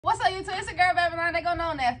What's up, YouTube? It's your girl, BbyLon. They gonna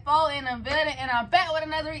know that fall in the building, and I'm back with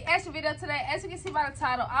another reaction video today. As you can see by the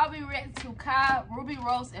title, I'll be reacting to Rubi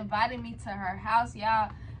Rose inviting me to her house,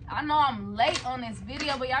 y'all. I know I'm late on this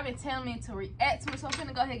video, but y'all been telling me to react to it, so I'm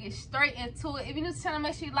finna go ahead and get straight into it. If you're new to the channel,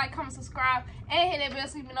 make sure you like, comment, subscribe, and hit that bell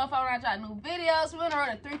so you know if I drop new videos. We're on the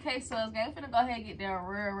road to 3K subs, gang. We're finna go ahead and get there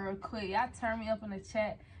real quick. Y'all turn me up in the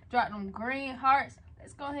chat, drop them green hearts.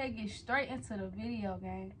 Let's go ahead and get straight into the video,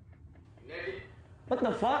 gang. What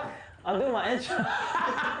the fuck? I'm doing my intro.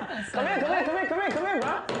 Come here,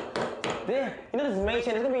 bro. Damn, you know this is main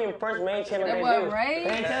channel. It's gonna be your first main channel debut.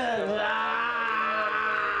 Main channel.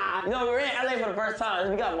 You know, we're in LA for the first time.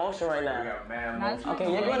 We got motion right now. We got mad motion. Okay,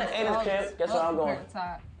 you're going to Ada's camp. Guess where I'm going?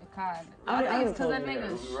 I think it's because that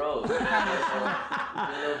nigga's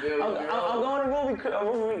I'm going to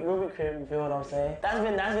Rubi crib, you feel what I'm saying? That's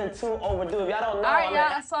been too overdue. If y'all don't know, alright,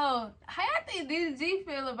 y'all, so how y'all think DDG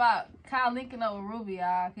feel about Kyle linking up with Rubi,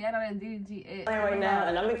 y'all? Cause y'all know that DDG is right now,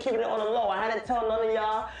 and I've been keeping it on the low. I hadn't told none of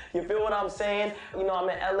y'all. You feel what I'm saying? You know, I'm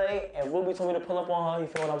in LA, and Rubi told me to pull up on her. You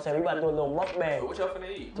feel what I'm saying? We about to do a little mukbang. What y'all finna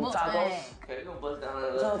eat? Some tacos. Okay, you gonna bust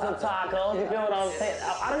down some tacos. You feel what I'm saying?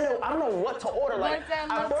 I don't know what to order. Like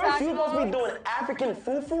at first, you supposed to be doing African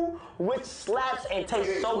fufu, which slaps and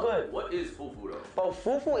tastes so good. What is fufu though? But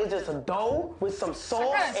fufu is just a dough with some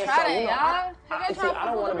sauce and some. I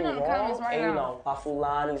don't want to be wrong. And you know, my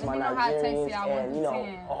Fulanis, my Nigerians, and you know,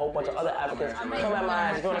 a whole bunch of other Africans come at my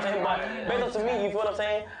ass. You feel what I'm saying? But based on to me, you feel what I'm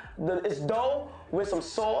saying? It's dough with some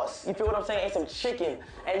sauce. You feel what I'm saying? And some chicken,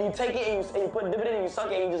 and you take it and you dip it in and you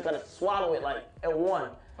suck it and you just gotta swallow it like at one.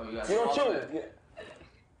 Oh, you don't chew it. Yeah.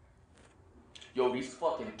 Yo, these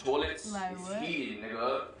fucking toilets like is heated,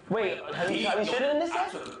 nigga. Wait, have you shitted in this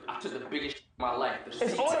yet? I took the biggest shit of my life.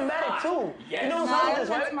 It's automatic too. Yes. You know what's wrong with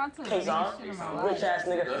this, right? K-San, rich ass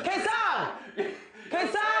nigga. K-San!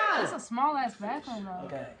 K-San! It's a small ass bathroom though.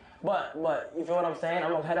 Okay. But you feel what I'm saying?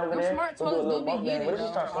 I'm gonna head over there. Smart toilets do be heated. What did you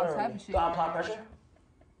start slurring? Do I apply pressure?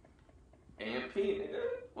 AMP, nigga.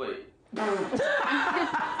 Wait.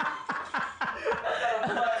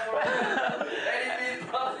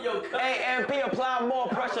 AMP apply more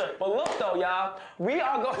pressure. But look though, y'all, we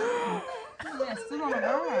are going. Yeah, still on the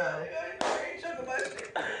ground.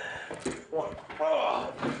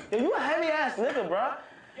 Yo, you a heavy ass nigga, bro.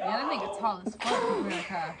 Yeah, that nigga tall as fuck for real,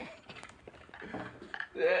 Kyle.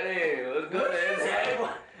 Hey, what's good, man?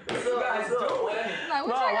 What's up, guys? Like,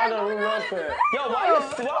 why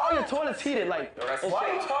are your toilets heated? Like, why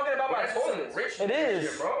are you talking about my toilets? It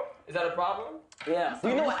is, bro. Is that a problem? Yeah. Do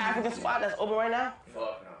you know what African spot that's open right now?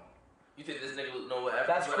 Fuck no. You think this nigga know what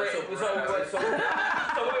African? That's crazy. So wait. So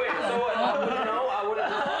what? I wouldn't know.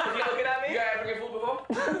 Is he looking at me? You got African food before?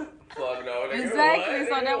 Fuck no. Nigga. Exactly.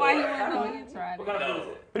 So that's why he wouldn't know you tried it. What kind of food is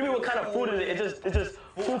it? What do you mean? What kind of food is it? It's just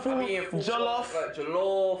fufu, jollof.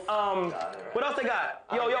 Jollof. What else they got?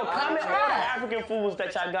 Yo, comment all the African foods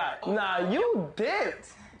that y'all got. Nah, you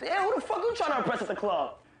dipped. Damn, who the fuck you trying to impress at the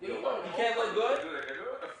club? You can't look good?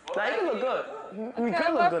 Nah, he can look good. We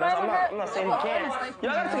can look good. I'm not saying he can't.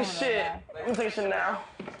 Y'all gotta take a shit. I'm gonna take a shit now.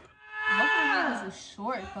 Most of the niggas is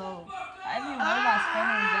short, though. I didn't even realize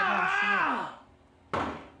Spanish was that short.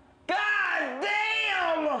 God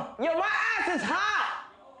damn! Yo, my ass is hot!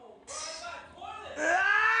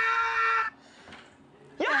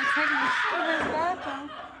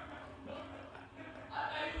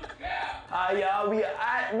 Y'all, we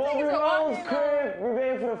at Rubi Rose's crib. We're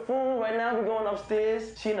waiting for the food. Right now, we're going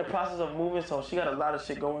upstairs. She in the process of moving, so she got a lot of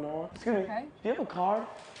shit going on. Excuse me. Okay. Do you have a card?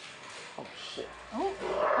 Oh, shit. Oh,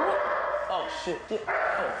 shit. Yeah.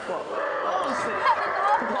 Oh, fuck. Oh, shit.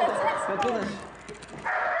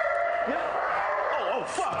 Yeah. Oh,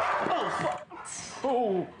 fuck.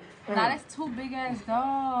 Oh. Nah, that's two big ass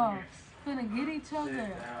dogs. Finna get each other.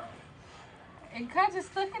 And Kai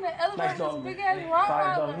just stuck in the elevator with this big ass rock.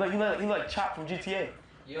 You like Chop from GTA.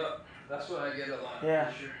 Yup, that's what I get a lot. Yeah.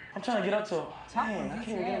 Sure. I'm trying to get up to him. Chop Man, from I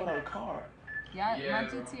can't even get without a car. Yeah, my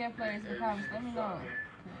GTA players in comments, let me know.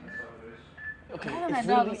 Okay, it's it's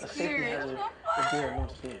literally a safety hazard if there are no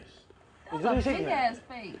stairs. That's a big ass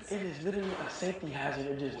face. It is literally a safety hazard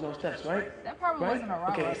if there's no steps, right? That probably wasn't a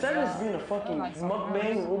rock. Okay, instead of this being a fucking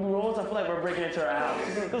mukbang with Rubi Rose, I feel like we're breaking into her house.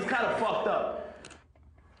 It was kind of fucked up.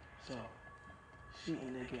 So, she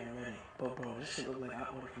in there getting ready. But bro, this shit look like I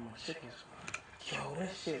ordered from a chicken spot. Yo,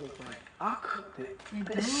 this shit look like I cooked it.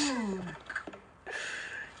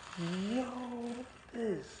 Yo,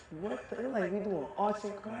 this. What the? Like we doing arts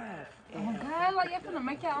and crafts. Oh my god, like you're finna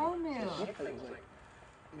make your own meal.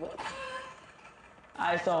 What?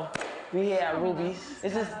 Alright, so we here at Rubi's.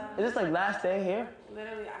 Is this like last day here?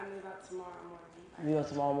 Literally, I move out tomorrow morning. leave us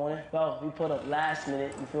tomorrow morning. Well, we put up last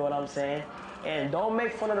minute, you feel what I'm saying? And don't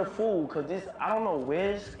make fun of the food, cause this, I don't know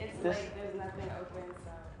where's it's this. Late, there's nothing open,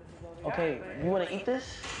 so this is what we Okay, got, you wanna eat this?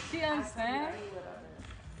 She understands.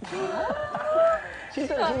 She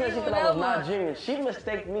said she thought I was not genuine. She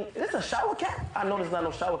mistaked me. Is this a shower cap? I know there's not no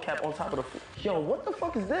shower cap on top of the food. Yo, what the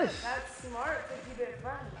fuck is this? That's smart to keep it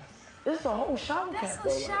fresh. This is a whole shower That's cap.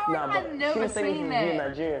 a shower. Nah, I've never seen that. Being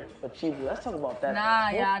Nigerian for cheap. Let's talk about that. Nah,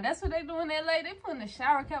 y'all, that's what they do in LA. They putting the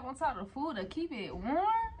shower cap on top of the food to keep it warm.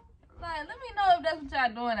 Like, let me know if that's what y'all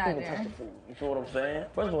doing out there. Touch the food. You feel what I'm saying?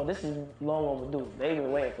 First of all, this is long overdue. They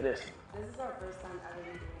been waiting for this. This is our first time ever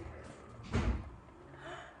doing this.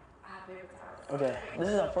 Okay, this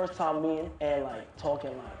is our first time meeting and like talking.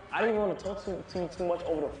 Like, I didn't even want to talk too much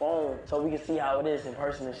over the phone so we can see how it is in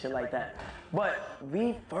person and shit like that. But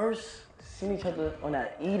we first seen each other on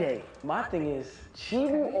that E-Day. My thing is,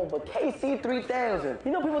 Chibu over KC3000.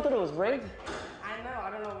 You know people thought it was rigged? I know,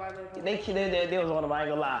 I don't know why They was on them, I ain't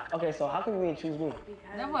gonna lie. Okay, so how come you didn't choose me?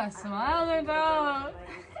 That was smiling, dog.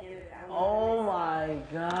 Oh my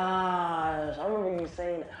gosh. I remember you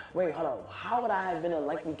saying, wait, hold on. How would I have been a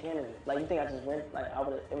likely candidate? Like, you think I just went, like,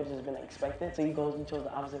 it would just been expected? So you chose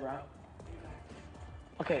the opposite route?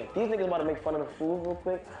 Okay, these niggas about to make fun of the food real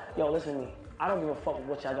quick. Yo, listen to me. I don't give a fuck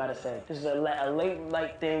what y'all gotta say. This is a late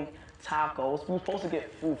night thing, tacos. We were supposed to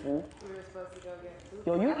get fufu. We were supposed to go get food.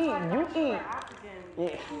 Yo, you eat. African.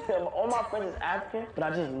 Yeah, all my friends is African, but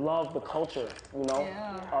I just love the culture, you know,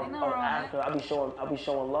 of Africa. I'll be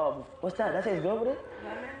showing love. What's that? That tastes good with it?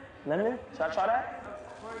 Lemon? Should I try that?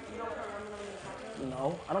 You don't put lemon on your tacos?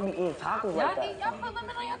 No, I don't be eating tacos like that. Y'all put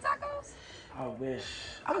lemon on your tacos? I wish.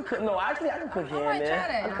 I could cook, no, actually I can cook here and there. Try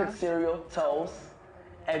that. I can cook cereal, toast,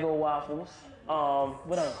 Eggo waffles.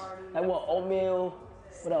 What else? Like what, oatmeal?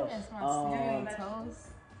 What else? That's my cereal toast.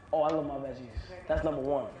 Oh, I love my veggies. That's number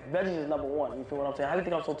one. Veggies is number one. You feel what I'm saying? How do you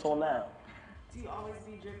think I'm so tall now? Do you always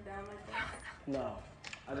be dripped down like that? No.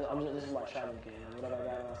 This is my traveling kit. Whatever I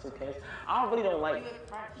got in my suitcase. I really don't like.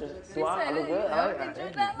 Do I look good? I like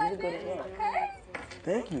that. You look good as well.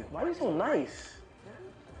 Thank you. Why are you so nice?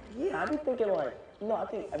 Yeah, I be thinking like, I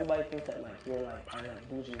think everybody thinks that like you're like, I'm like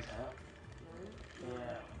bougie as hell.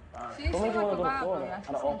 Yeah. What made you want to go to Florida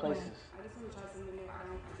out of all places? I just want to try something new. I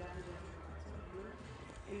don't exactly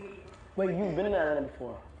know. Wait, you've been in Atlanta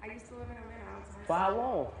before? I used to live in Atlanta. For how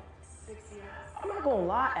long? 6 years. I'm not gonna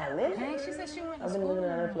lie, Atlanta? Dang, she said she went to I've been living in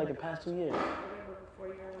Atlanta for like the past 2 years. Before you were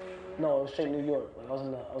away. No, it was straight New York. Like I was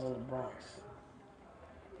in the Bronx.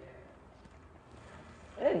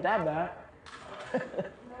 It ain't that bad.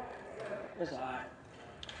 It's alright.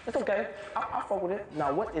 It's okay. I'll fuck with it.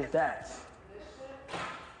 Now, what is that?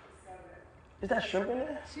 Is that shrimp in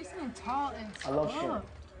there? She seemed tall and I love shrimp.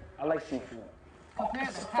 I like seafood. Compared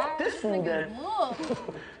to Fuck this food then.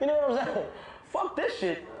 You know what I'm saying? Fuck this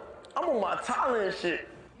shit. I'm on my Thailand shit.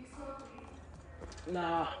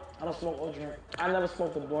 Nah, I don't smoke or drink. I never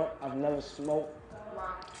smoked a blunt. I've never smoked.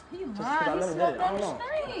 He lied. He never smoked did it. I on don't the know.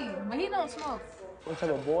 street, but he don't smoke. What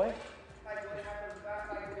type of boy?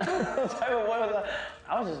 What type of boy was that?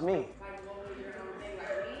 I was just me.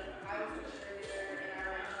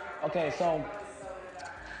 Okay, so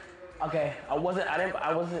I wasn't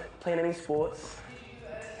playing any sports.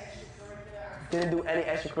 Didn't do any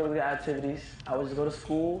extracurricular activities. I would just go to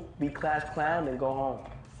school, be class clown, and go home.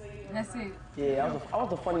 That's it. Yeah, I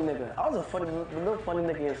was a funny nigga. I was a little funny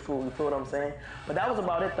nigga in school. You feel what I'm saying? But that was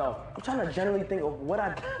about it though. I'm trying to generally think of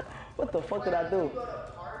what the fuck did I do?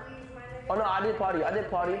 Oh no, I did party.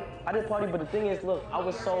 But the thing is, look, I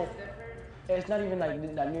was so. It's not even like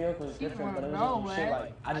that New York was different, but it was just some shit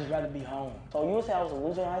like, I just rather be home. So you would say I was a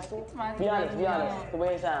loser in high school? Be honest, the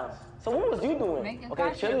way it sounds. So what was you doing?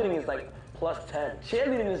 Okay, cheerleading is like +10.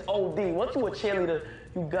 Cheerleading is OD. Once you a cheerleader,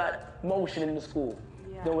 you got motion in the school.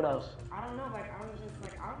 Yeah. Then what else? I don't know, like I was just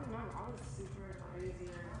like, I don't remember, I was super crazy.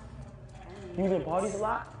 You was in parties a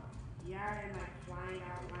lot? Yeah, and like flying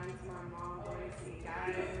out, lying to my mom, going to see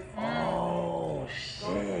guys. Oh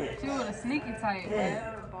shit. She was a sneaky type,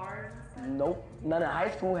 man. Bars. Nope. None in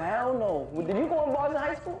high school? Hell no. Did you go on bars in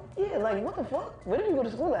high school? Yeah, like what the fuck? Where did you go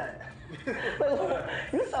to school at?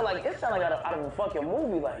 Like, it sound like out of a fucking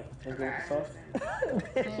movie, like. She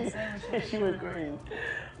went crazy.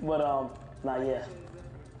 But nah, yeah.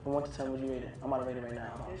 From 1 to 10, would you rate it? I'm about to rate it right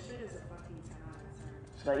now. This shit is a fucking 10 out of 10.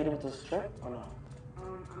 Should I eat it with the shrimp or no? I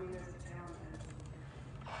mean, there's a 10 on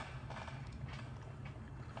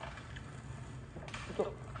there.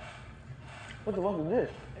 What the fuck is this?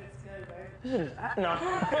 It's good, right? This shit is no.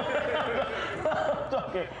 I'm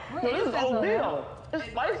talking. No, this is OD though. It's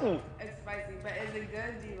spicy. It's spicy, but is it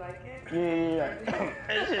good? Do you like it? Yeah.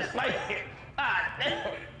 It's just spicy. God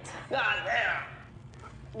damn.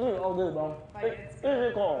 all good, bro. What is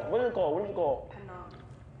it called? What is it called? What is it called?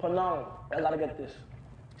 Panang. I gotta get this.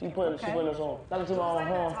 She putting this on. That's Who's like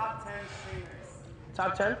the top 10 streamers?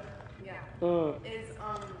 Top 10? Yeah. Is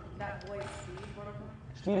that boy Steve one of them?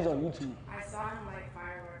 Speed is on YouTube. I saw him like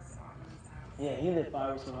fireworks on his house. Yeah, he did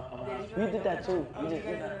fireworks on our house. We did that too. Oh, you guys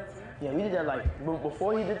did that too? Yeah, we did that like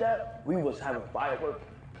before he did that. We was having fireworks.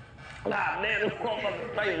 Nah, man, this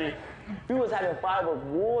motherfucker crazy. We was having firework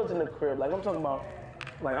wars in the crib. Like I'm talking about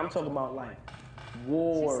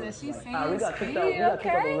wars. She said she's we got kicked out. We got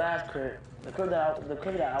kicked out the last crib. The crib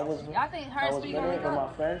that I was. Y'all think her speed gonna with my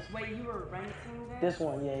friends. Wait, you were renting this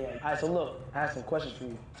one? Yeah. All right, so look, I have some questions for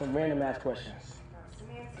you. Some random ass questions. Some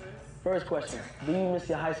answers. First question: do you miss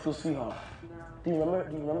your high school sweetheart? No. Do you remember?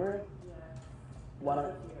 Do you remember her? Yeah. Why not?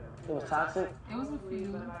 It was toxic. It was a few.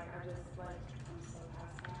 But like, I'm so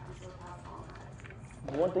past that. I'm so past all my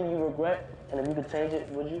exes. One thing you regret, and if you could change it,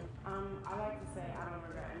 would you? I like to say I don't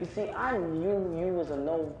regret You anything. see, I knew you was a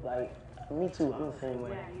no, like, me too, I'm the same way.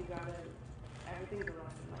 Yeah, you gotta, everything's a lesson.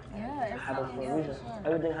 Yeah, it's Happens for a reason. sure.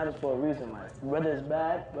 Everything happens for a reason, like, whether it's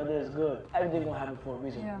bad, whether it's good, everything gonna happen for a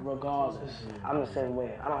reason, regardless. I'm the same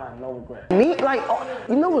way, I don't have no regret. Me, like,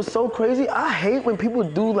 you know what's so crazy? I hate when people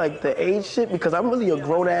do, like, the age shit, because I'm really a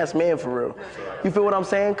grown-ass man for real. You feel what I'm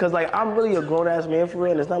saying? Because, like, I'm really a grown-ass man for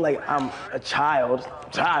real, and it's not like I'm a child.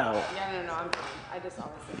 Yeah, no, I just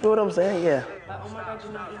always say. You feel what I'm saying? Yeah. But, oh my God,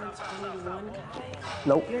 you're not even 21, guys.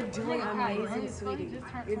 Nope. You're doing amazing, sweetie.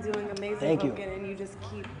 You're doing amazing. Thank you. And you just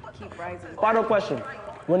keep rising. Final question.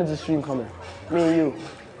 When is the stream coming? Me and you.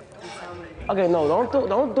 Okay, no, don't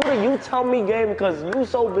do the you tell me game because you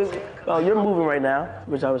so busy. Well, you're moving right now,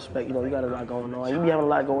 which I respect. You know, you got a lot going on. You be having a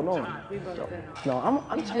lot going on. So, no,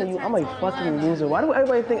 I'm telling you, I'm a fucking loser. Why do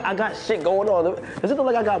everybody think I got shit going on? Does it look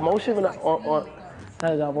like I got motion on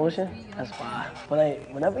I got motion? That's fine. But like,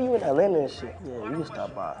 whenever you in Atlanta and shit, yeah, you can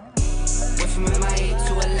stop by. Don't get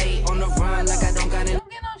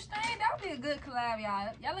no stain. That would be a good collab, y'all.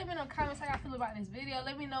 Y'all let me know in the comments how y'all feel about this video.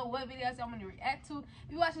 Let me know what videos y'all want to react to.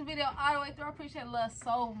 If you watch the video all the way through, I appreciate love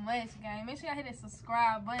so much, gang. Make sure y'all hit that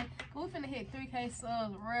subscribe button. We finna hit 3K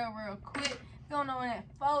subs real quick. If you don't know when that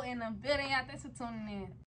 4 in the building, y'all. Thanks for tuning in.